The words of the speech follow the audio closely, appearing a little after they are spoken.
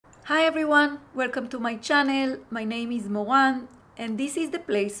Hi everyone, welcome to my channel. My name is Moran and this is the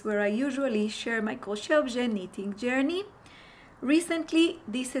place where I usually share my CrochetObjet knitting journey. Recently,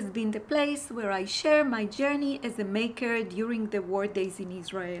 this has been the place where I share my journey as a maker during the war days in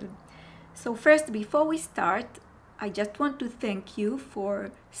Israel. So first, before we start, I just want to thank you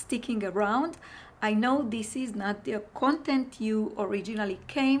for sticking around. I know this is not the content you originally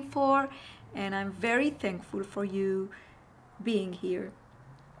came for, and I'm very thankful for you being here.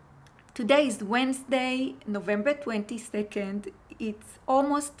 Today is Wednesday, November 22nd. It's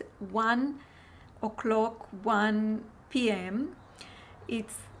almost 1 o'clock, 1 p.m.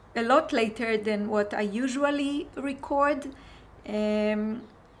 It's a lot later than what I usually record.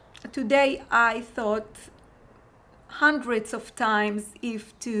 Today I thought hundreds of times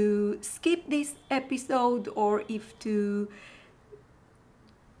if to skip this episode or if to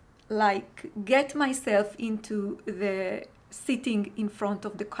get myself into the sitting in front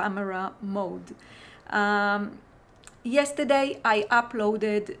of the camera mode. Yesterday I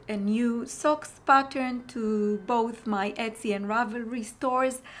uploaded a new socks pattern to both my Etsy and Ravelry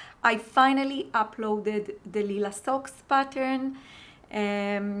stores. I finally uploaded the Lila Socks Pattern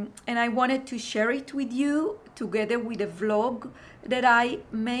and I wanted to share it with you together with a vlog that I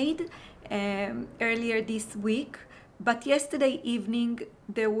made earlier this week. But yesterday evening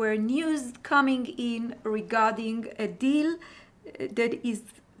there were news coming in regarding a deal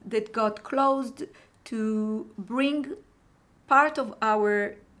that got closed to bring part of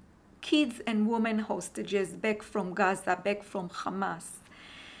our kids and women hostages back from Gaza, back from Hamas.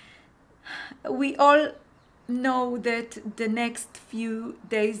 We all know that the next few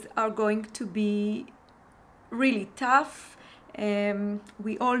days are going to be really tough.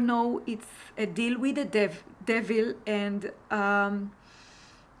 We all know it's a deal with the devil, and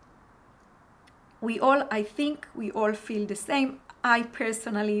I think we all feel the same. I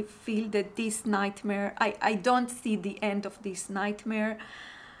personally feel that this nightmare, I don't see the end of this nightmare.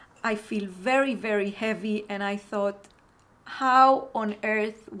 I feel very, very heavy, and I thought, how on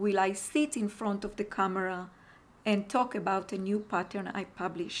earth will I sit in front of the camera and talk about a new pattern I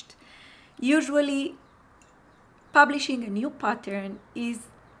published? Usually, publishing a new pattern is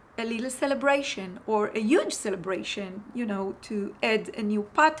a little celebration or a huge celebration, you know, to add a new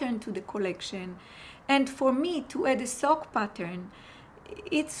pattern to the collection. And for me to add a sock pattern,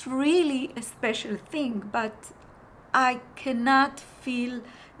 it's really a special thing, but I cannot feel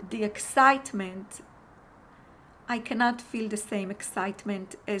the excitement. I cannot feel the same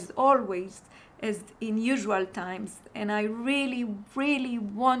excitement as always, as in usual times. And I really, really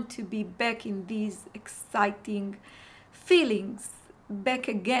want to be back in these exciting feelings, back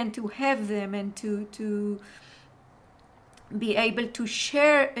again, to have them and to be able to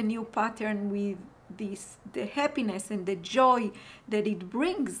share a new pattern with the happiness and the joy that it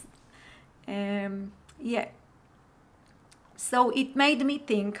brings. So it made me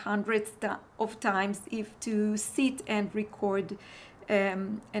think hundreds of times if to sit and record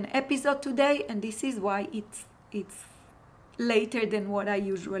an episode today, and this is why it's later than what I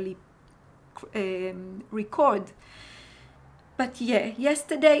usually record. But yeah,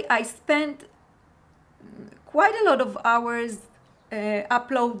 yesterday I spent quite a lot of hours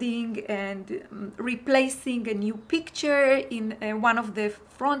uploading and replacing a new picture in one of the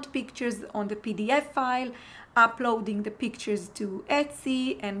front pictures on the PDF file, uploading the pictures to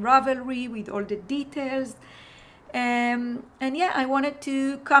Etsy and Ravelry with all the details. And yeah, I wanted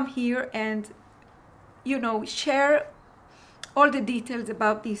to come here and, you know, share all the details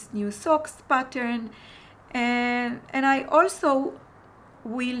about this new socks pattern. And I also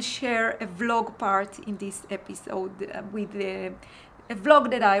will share a vlog part in this episode with a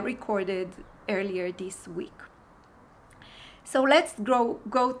vlog that I recorded earlier this week. So let's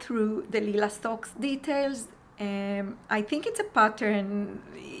go through the Lila Socks details. I think it's a pattern,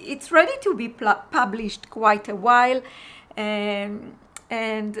 it's ready to be published quite a while,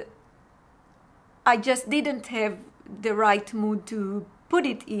 and I just didn't have the right mood to put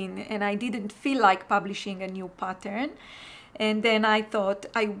it in, and I didn't feel like publishing a new pattern. And then I thought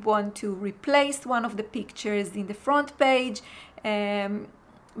I want to replace one of the pictures in the front page.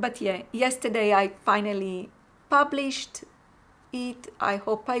 But yeah, yesterday I finally published it. I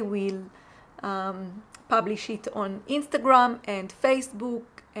hope I will publish it on Instagram and Facebook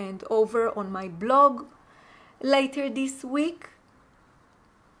and over on my blog later this week.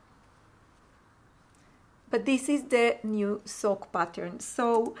 But this is the new sock pattern.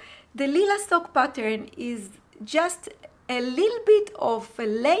 So the Lila sock pattern is just a little bit of a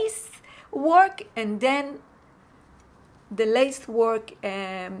lace work, and then the lace work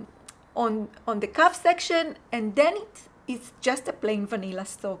on the cuff section, and then it it's just a plain vanilla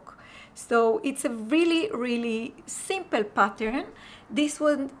sock. So it's a really simple pattern. This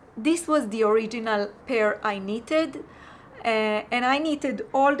was the original pair I knitted, and I knitted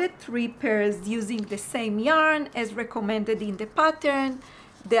all the 3 pairs using the same yarn as recommended in the pattern,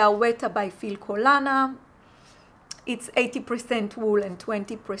 the Aweta by Filcolana. It's 80% wool and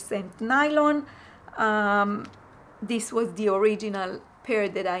 20% nylon. This was the original pair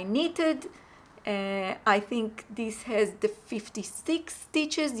that I knitted. I think this has the 56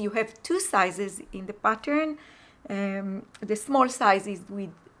 stitches. You have 2 sizes in the pattern. The small size is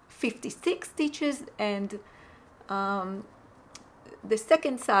with 56 stitches, and the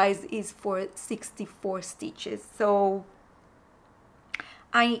second size is for 64 stitches. So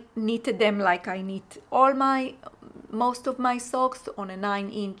I knitted them like I knit most of my socks, on a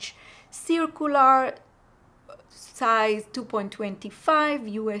 9-inch circular, size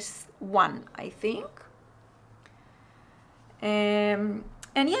 2.25 US 1, I think. And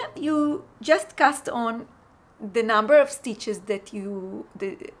yeah, you just cast on the number of stitches that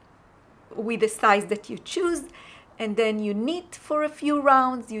with the size that you choose, and then you knit for a few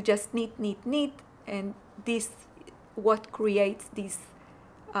rounds. You just knit, and this what creates this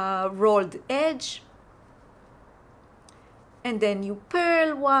rolled edge. And then you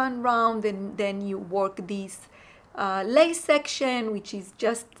purl 1 round, and then you work this lace section, which is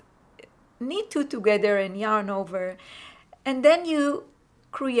just knit 2 together and yarn over, and then you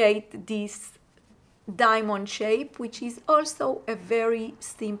create this diamond shape, which is also a very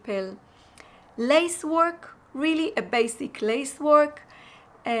simple lace work, really a basic lace work.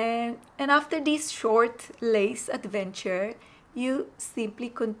 And after this short lace adventure, you simply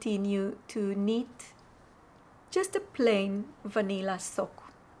continue to knit just a plain vanilla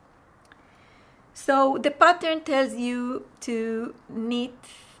sock. So the pattern tells you to knit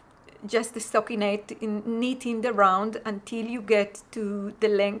just the stockinette, knit in the round until you get to the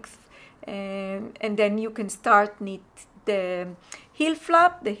length, and then you can start knit the heel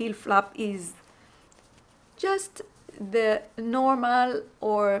flap. The heel flap is just the normal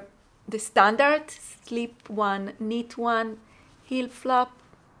or the standard slip 1, knit 1 heel flap.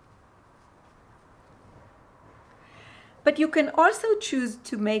 But you can also choose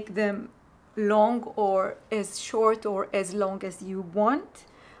to make them long or as short or as long as you want.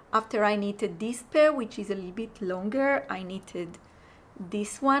 After I knitted this pair, which is a little bit longer, I knitted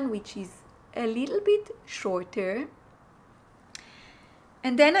this one, which is a little bit shorter.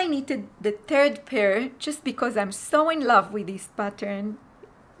 And then I knitted the 3rd pair, just because I'm so in love with this pattern,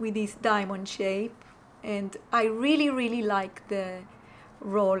 with this diamond shape. And I really like the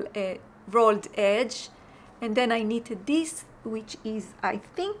rolled edge. And then I knitted this, which is, I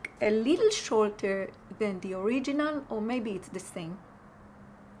think, a little shorter than the original, or maybe it's the same.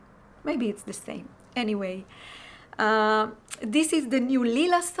 Maybe it's the same. Anyway, this is the new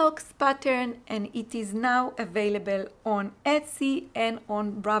Lila Socks pattern, and it is now available on Etsy and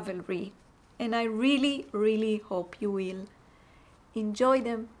on Ravelry. And I really hope you will enjoy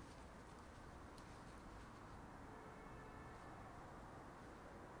them.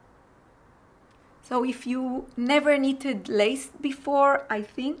 So if you never knitted lace before, I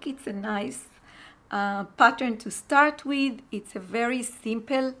think it's a nice pattern to start with. It's a very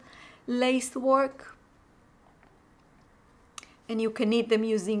simple lace work, and you can knit them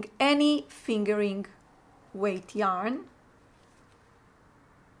using any fingering weight yarn.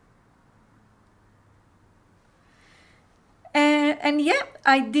 And yeah,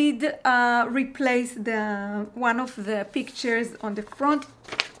 I did replace one of the pictures on the front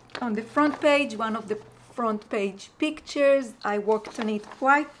page, one of the front page pictures. I worked on it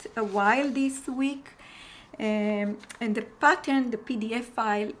quite a while this week, and the pattern, the PDF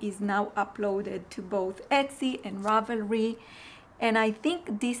file, is now uploaded to both Etsy and Ravelry. And I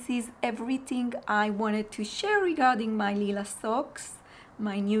think this is everything I wanted to share regarding my Lila socks,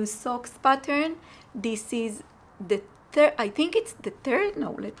 my new socks pattern. This is the third, I think it's the third,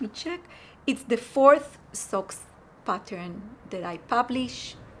 no, let me check. It's the 4th socks pattern that I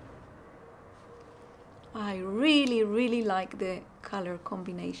publish. I really like the color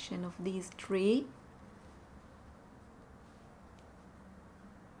combination of these 3.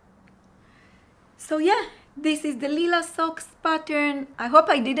 So yeah, this is the Lila Socks pattern. I hope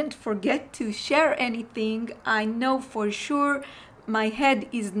I didn't forget to share anything. I know for sure my head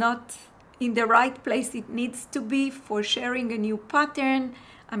is not in the right place it needs to be for sharing a new pattern.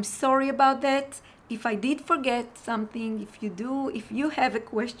 I'm sorry about that. If I did forget something, if you have a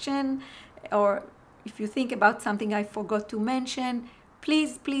question, or if you think about something I forgot to mention,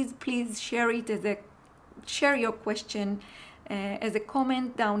 please share your question as a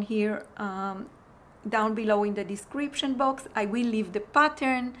comment down here down below in the description box. I will leave the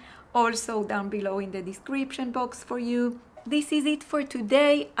pattern also down below in the description box for you. This is it for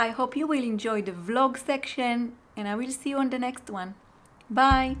today. I hope you will enjoy the vlog section, and I will see you on the next one.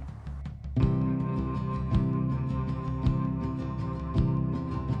 Bye!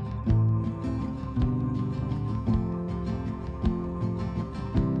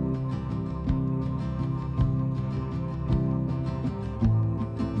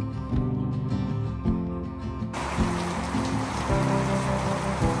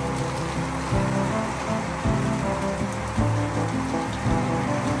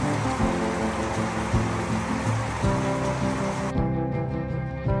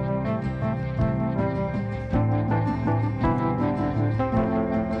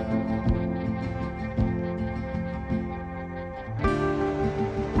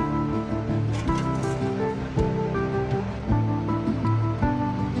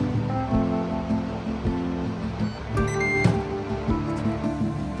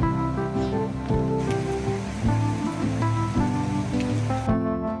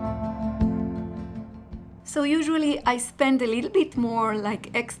 So usually I spend a little bit more, like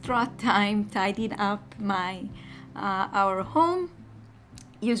extra time tidying up our home,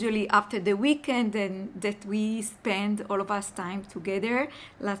 usually after the weekend, and that we spend all of us time together.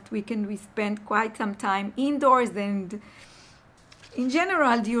 Last weekend we spent quite some time indoors, and in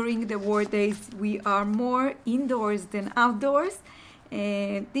general during the war days we are more indoors than outdoors.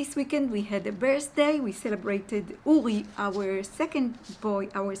 This weekend we had a birthday. We celebrated Uri, our second boy,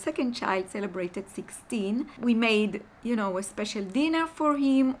 our second child, celebrated 16. We made, you know, a special dinner for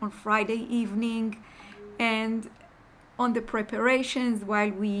him on Friday evening, and on the preparations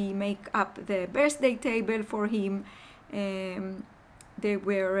while we make up the birthday table for him, there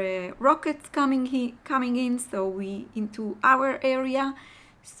were rockets coming in, so we into our area,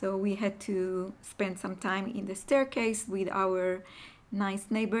 so we had to spend some time in the staircase with our nice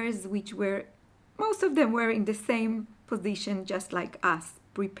neighbors, which were, most of them were in the same position just like us,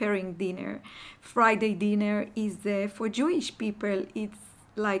 preparing dinner. Friday dinner is for Jewish people, it's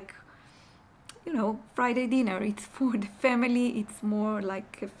like, you know, Friday dinner, it's for the family, it's more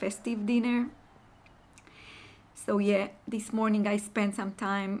like a festive dinner. So yeah, this morning I spent some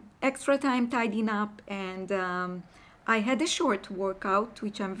time, extra time tidying up, and I had a short workout,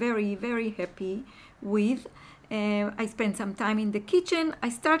 which I'm very, very happy with. I spent some time in the kitchen. I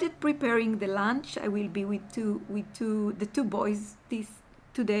started preparing the lunch. I will be with the two boys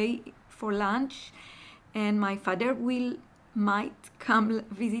today for lunch, and my father might come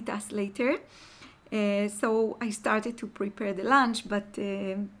visit us later. So I started to prepare the lunch, but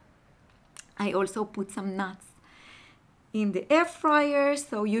I also put some nuts in the air fryer.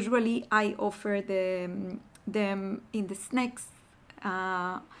 So usually I offer them in the snacks,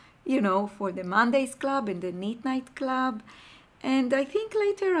 you know, for the Mondays Club and the Knit Night Club. And I think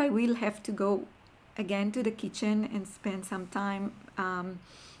later I will have to go again to the kitchen and spend some time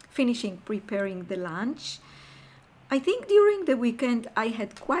finishing preparing the lunch. I think during the weekend I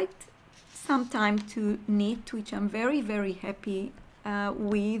had quite some time to knit, which I'm very, very happy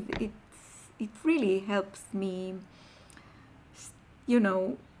with. It really helps me, you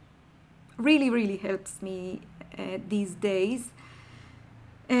know, really, really helps me these days.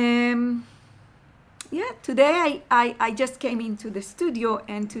 Yeah, today I just came into the studio,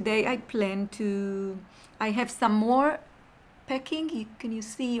 and today I have some more packing. Can you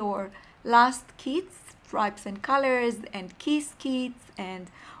see our last kits, stripes and colors and kiss kits and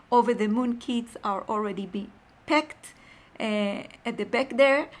over the moon kits are already be packed at the back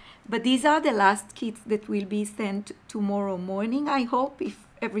there. But these are the last kits that will be sent tomorrow morning, I hope, if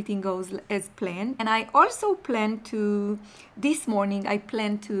everything goes as planned. And I also plan to, this morning, I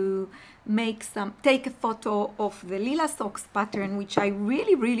plan to take a photo of the Lila Socks pattern, which I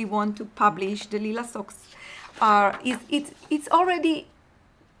really, really want to publish. The Lila Socks it's already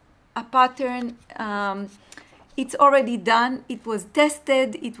a pattern. It's already done. It was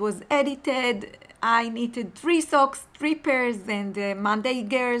tested. It was edited. I knitted 3 socks, 3 pairs, and the Monday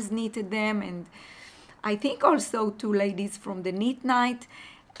girls knitted them, and I think also 2 ladies from the Knit Night.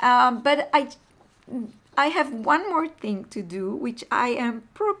 But I have one more thing to do, which I am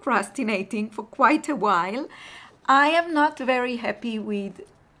procrastinating for quite a while. I am not very happy with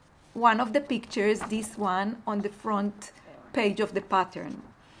one of the pictures, this one on the front page of the pattern.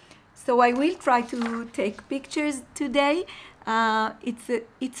 So I will try to take pictures today.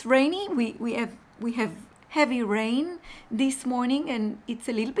 It's rainy. We have heavy rain this morning, and it's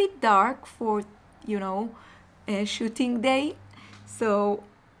a little bit dark for, you know, a shooting day. So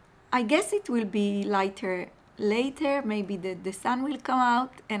I guess it will be lighter later. Maybe the sun will come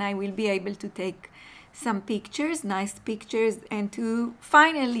out and I will be able to take some pictures, nice pictures, and to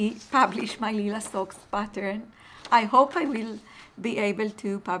finally publish my Lila Socks pattern. I hope I will be able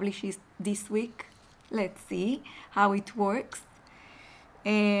to publish it this week. Let's see how it works.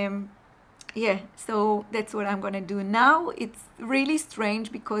 Yeah, so that's what I'm gonna do now. It's really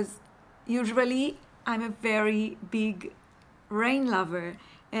strange because usually I'm a very big rain lover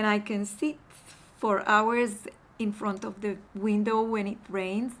and I can sit for hours in front of the window when it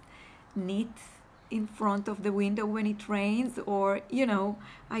rains, knit in front of the window when it rains, or you know,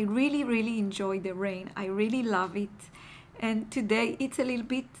 I really enjoy the rain. I really love it. And today it's a little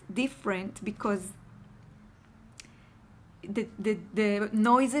bit different because the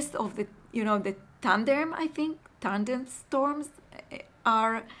noises of the, you know, the tandem, I think, tandem storms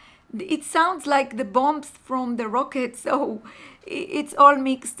are, it sounds like the bombs from the rocket, so it's all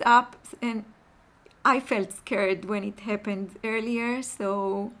mixed up, and I felt scared when it happened earlier,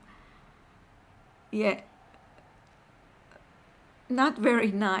 so yeah, not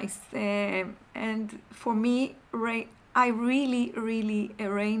very nice. And for me, I really a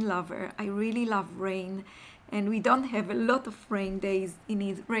rain lover. I really love rain, and we don't have a lot of rainy days in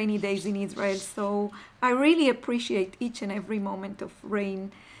Israel, so I really appreciate each and every moment of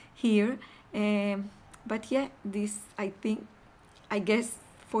rain here. But yeah, this, I guess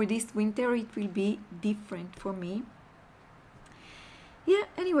for this winter it will be different for me. Yeah,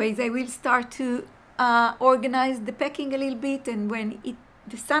 anyways, I will start to organize the packing a little bit, and when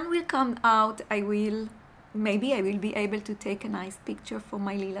the sun will come out, maybe I will be able to take a nice picture for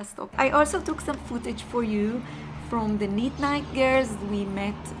my Lila Stock. I also took some footage for you from the Knit Night girls. We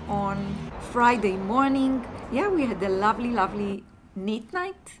met on Friday morning. Yeah, we had a lovely knit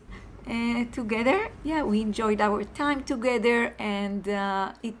night together. Yeah, we enjoyed our time together, and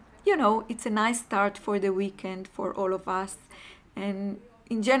it's a nice start for the weekend for all of us. And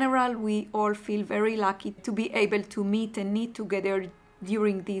in general, we all feel very lucky to be able to meet and knit together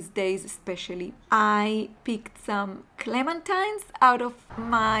during these days especially. I picked some clementines out of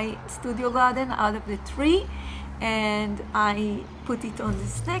my studio garden, out of the tree, and I put it on the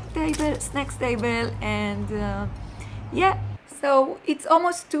snacks table, and yeah, so it's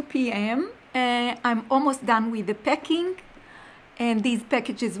almost 2 p.m. I'm almost done with the packing, and these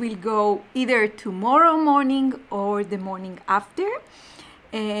packages will go either tomorrow morning or the morning after.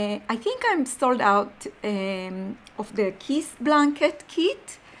 I think I'm sold out of the Kiss blanket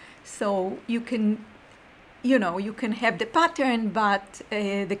kit, so you can have the pattern, but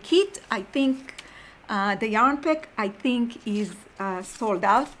the kit, I think, the yarn pack, I think is sold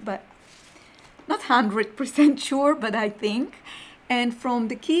out, but not 100% sure, but I think. And from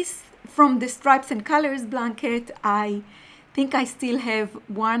the Stripes and Colors blanket, I think I still have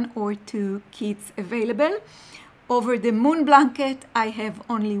 1 or 2 kits available. Over the Moon blanket, I have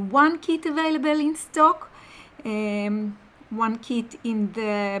only 1 kit available in stock. 1 kit in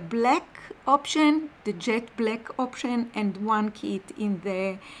the black option, the jet black option, and 1 kit in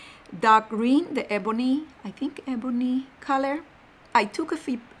the dark green, the ebony, I think ebony color. I took a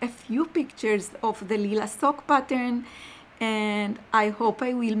few pictures of the Lila sock pattern, and I hope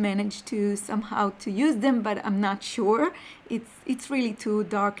I will manage to somehow to use them, but I'm not sure. It's really too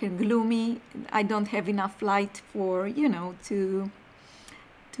dark and gloomy. I don't have enough light for, to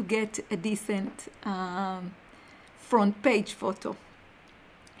get a decent front page photo.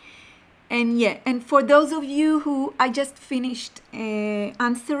 And yeah, and for those of you who, I just finished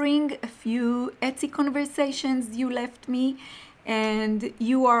answering a few Etsy conversations you left me, and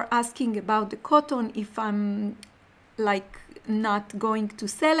you are asking about the cotton, if I'm like not going to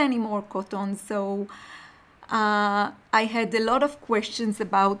sell any more cotton. So I had a lot of questions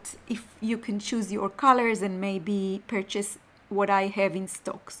about if you can choose your colors and maybe purchase what I have in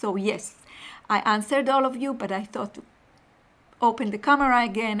stock. So yes, I answered all of you, but I thought to open the camera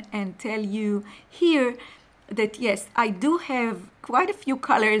again and tell you here that yes, I do have quite a few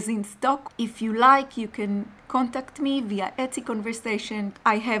colors in stock. If you like, you can contact me via Etsy conversation.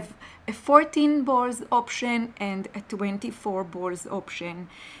 I have a 14 balls option and a 24 balls option.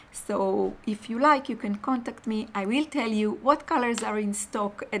 So if you like, you can contact me. I will tell you what colors are in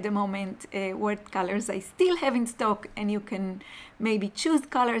stock at the moment, what colors I still have in stock, and you can maybe choose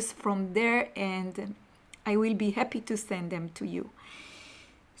colors from there, and I will be happy to send them to you.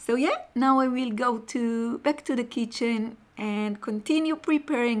 So yeah, now I will go back to the kitchen and continue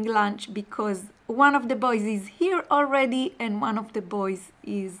preparing lunch, because one of the boys is here already and one of the boys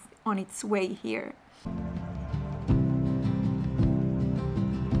is on its way here.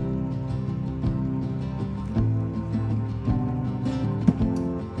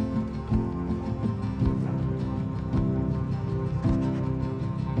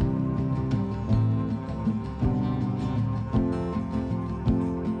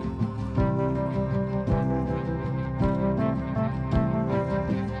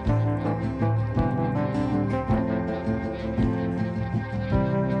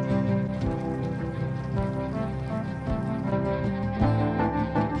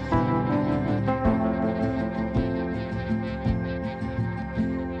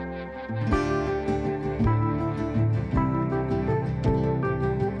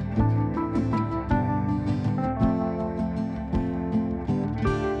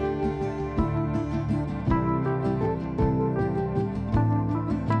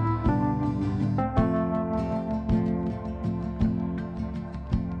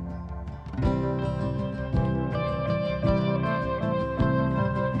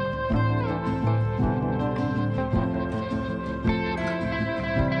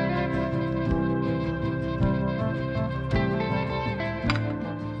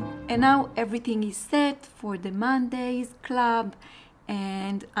 And now everything is set for the Mondays club,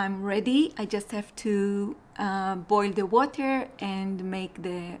 and I'm ready. I just have to boil the water and make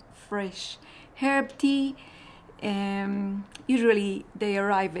the fresh herb tea. Usually they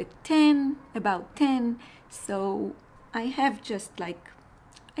arrive at 10, about 10, so I have just like,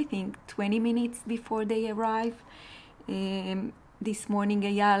 I think 20 minutes before they arrive. This morning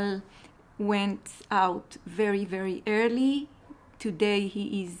Eyal went out very, very early. Today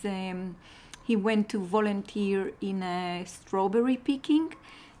he went to volunteer in a strawberry picking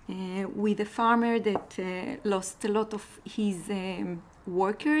with a farmer that lost a lot of his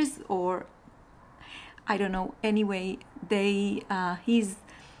workers, or I don't know. Anyway, his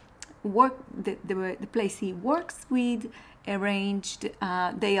work, the place he works with, arranged.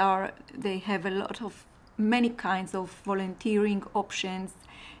 They have a lot of many kinds of volunteering options,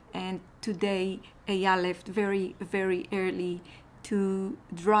 and today Eyal left very, very early to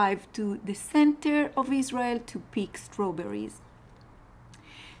drive to the center of Israel to pick strawberries.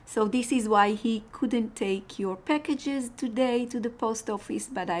 So this is why he couldn't take your packages today to the post office,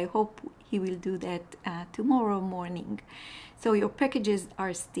 but I hope he will do that tomorrow morning. So your packages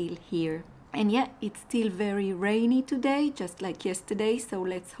are still here. And yeah, it's still very rainy today, just like yesterday, so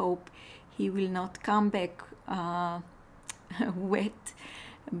let's hope he will not come back wet.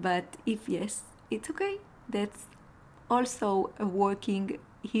 But if yes, it's okay. That's also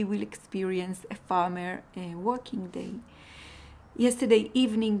he will experience a farmer working day. Yesterday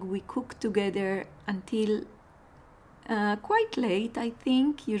evening we cooked together until quite late, I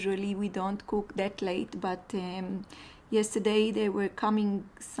think. Usually we don't cook that late, but yesterday there were coming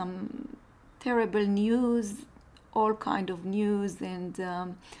some terrible news, all kind of news, and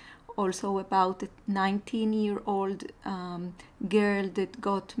also about a 19-year-old girl that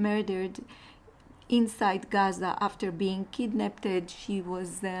got murdered inside Gaza after being kidnapped. She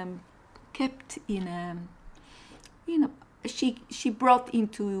was kept in a, she brought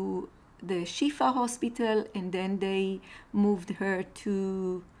into the Shifa hospital, and then they moved her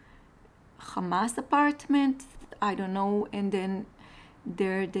to Hamas apartment, I don't know, and then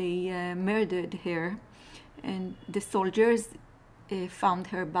there they murdered her, and the soldiers found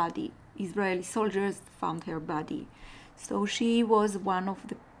her body. Israeli soldiers found her body. So she was one of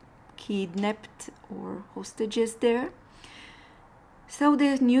the kidnapped or hostages there. So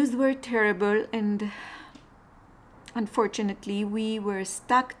the news were terrible, and unfortunately we were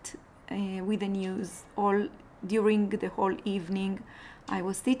stuck with the news all during the whole evening. I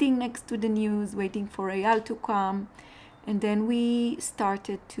was sitting next to the news waiting for Eyal to come, and then we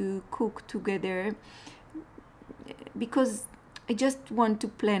started to cook together because I just want to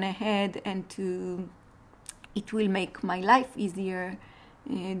plan ahead, and it will make my life easier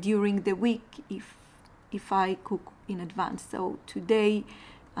during the week if I cook in advance. So today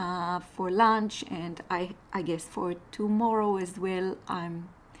for lunch, and I guess for tomorrow as well, I'm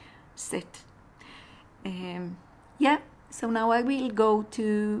set. Yeah, so now I will go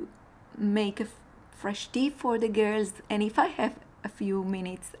to make a fresh tea for the girls, and if I have a few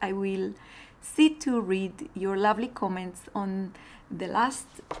minutes I will sit to read your lovely comments on the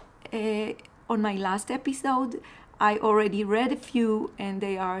on my last episode. I already read a few, and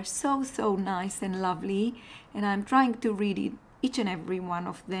they are so nice and lovely, and I'm trying to read each and every one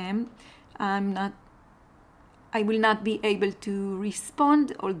of them. I will not be able to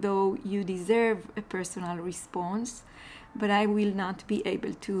respond, although you deserve a personal response, but I will not be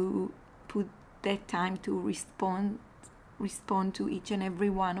able to put that time to respond to each and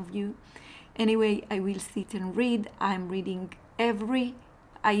every one of you. Anyway, I will sit and read. I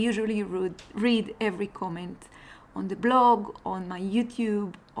usually read every comment on the blog, on my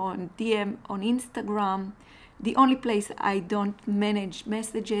YouTube, on DM, on Instagram. The only place I don't manage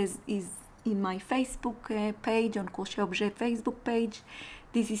messages is in my Facebook page, on CrochetObjet Facebook page.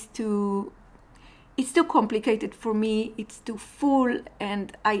 It's too complicated for me. It's too full,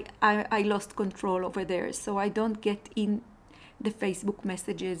 and I lost control over there, so I don't get in the Facebook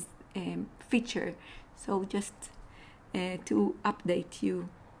messages feature. So just to update you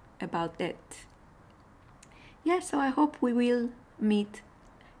about that. Yeah, so I hope we will meet.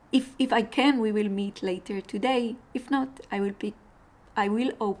 If I can, we will meet later today. If not, I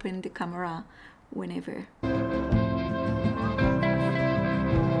will open the camera whenever.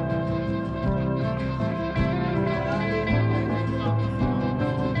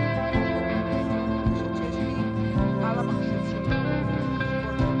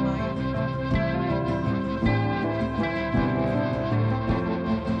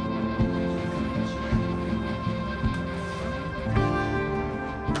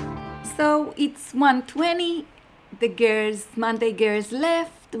 So it's 1:20. The Monday girls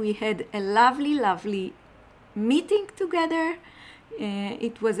left. left, we had a lovely meeting together.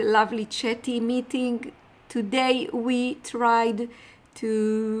 It was a lovely chatty meeting. Today we tried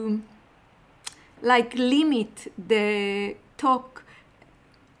to like limit the talk,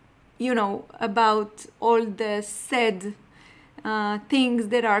 you know, about all the sad things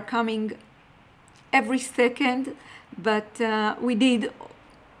that are coming every second, but we did,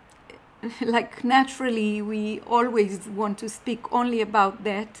 like naturally we always want to speak only about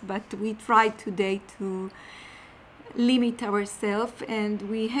that, but we tried today to limit ourselves, and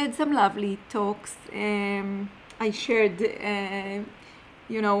we had some lovely talks. I shared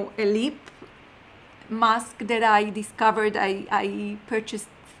you know, a lip mask that I discovered I purchased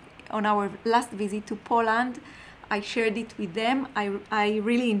on our last visit to Poland. I shared it with them. I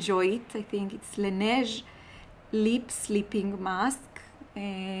really enjoy it. I think it's Laneige lip sleeping mask.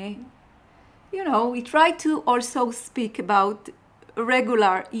 You know, we try to also speak about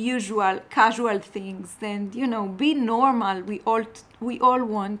regular, usual, casual things, and you know, be normal. We all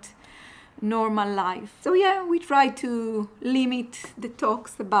want normal life. So yeah, we try to limit the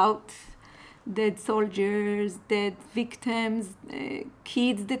talks about dead soldiers, dead victims,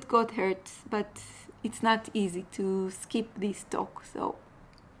 kids that got hurt, but it's not easy to skip this talk. So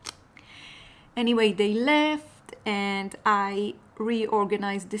anyway, they left and I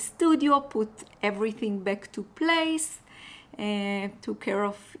reorganized the studio, put everything back to place, took care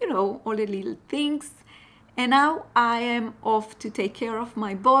of, you know, all the little things. And now I am off to take care of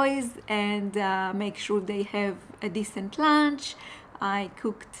my boys and make sure they have a decent lunch. I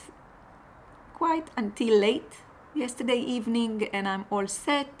cooked quite until late yesterday evening and I'm all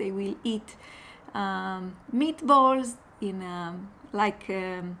set. They will eat meatballs in like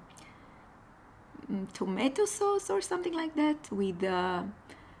tomato sauce or something like that with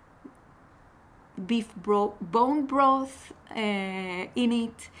beef bone broth in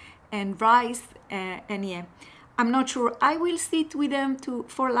it and rice, and yeah, I'm not sure I will sit with them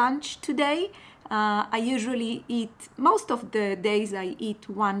for lunch today. I usually eat, most of the days I eat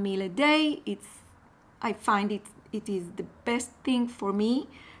one meal a day. I find it is the best thing for me.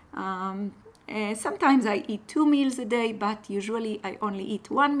 Sometimes I eat 2 meals a day, but usually I only eat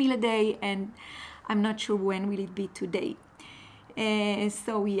 1 meal a day, and I'm not sure when will it be today.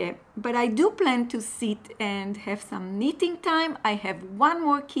 So yeah, but I do plan to sit and have some knitting time. I have one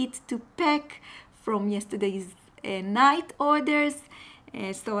more kit to pack from yesterday's night orders,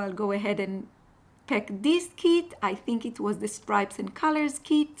 so I'll go ahead and pack this kit. I think it was the Stripes and Colors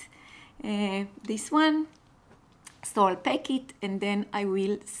kit, this one. So I'll pack it and then I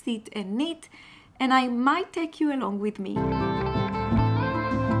will sit and knit, and I might take you along with me.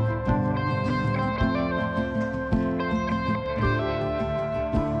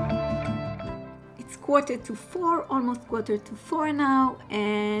 It's 3:45, almost 4:45 now,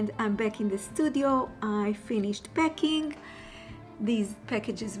 and I'm back in the studio. I finished packing. These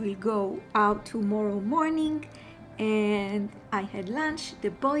packages will go out tomorrow morning, and I had lunch. The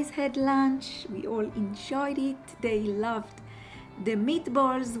boys had lunch. We all enjoyed it. They loved the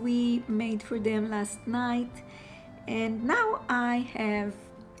meatballs we made for them last night. And now I have,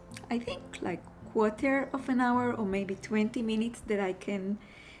 I think, like quarter of an hour or maybe 20 minutes that I can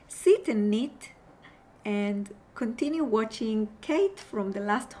sit and knit and continue watching Kate from the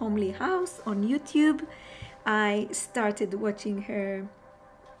Last Homely House on YouTube. I started watching her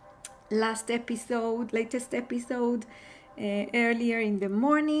latest episode earlier in the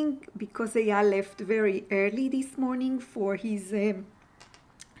morning because Eyal left very early this morning for his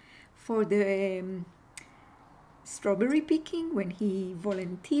for the strawberry picking when he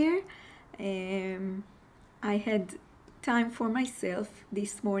volunteered. I had time for myself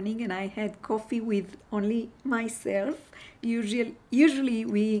this morning and I had coffee with only myself. Usually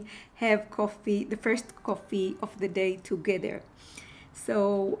we have coffee, the first coffee of the day together.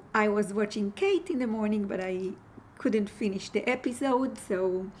 So I was watching Kate in the morning, but I couldn't finish the episode,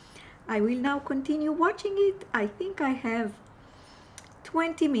 so I will now continue watching it. I think I have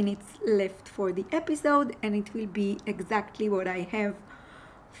 20 minutes left for the episode, and it will be exactly what I have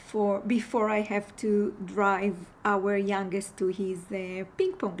for before I have to drive our youngest to his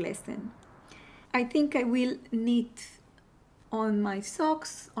ping pong lesson. I think I will knit on my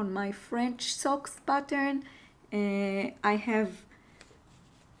socks, on my French socks pattern. I have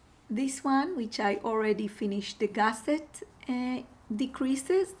this one, which I already finished the gusset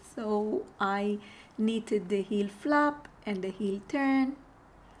decreases, so I knitted the heel flap and the heel turn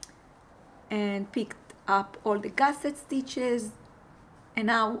and picked up all the gusset stitches, and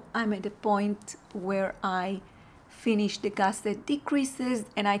now I'm at the point where I finished the gusset decreases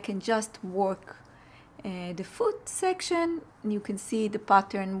and I can just work the foot section. You can see the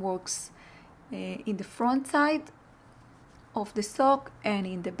pattern works in the front side of the sock, and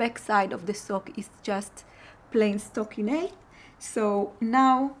in the back side of the sock is just plain stockinette. So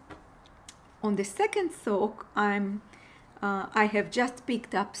now on the second sock, I have just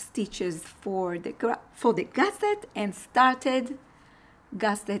picked up stitches for the gusset and started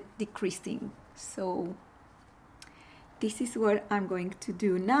gusset decreasing. So this is what I'm going to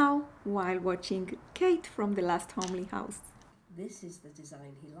do now while watching Kate from The Last Homely House. This is the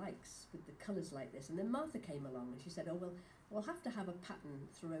design he likes, with the colours like this. And then Martha came along and she said, oh, well, we'll have to have a pattern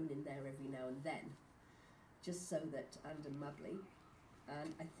thrown in there every now and then, just so that, and a muddly.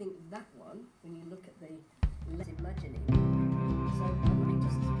 And I think that one, when you look at the less imagining, so I might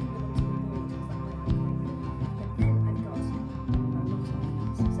just put them onto the board.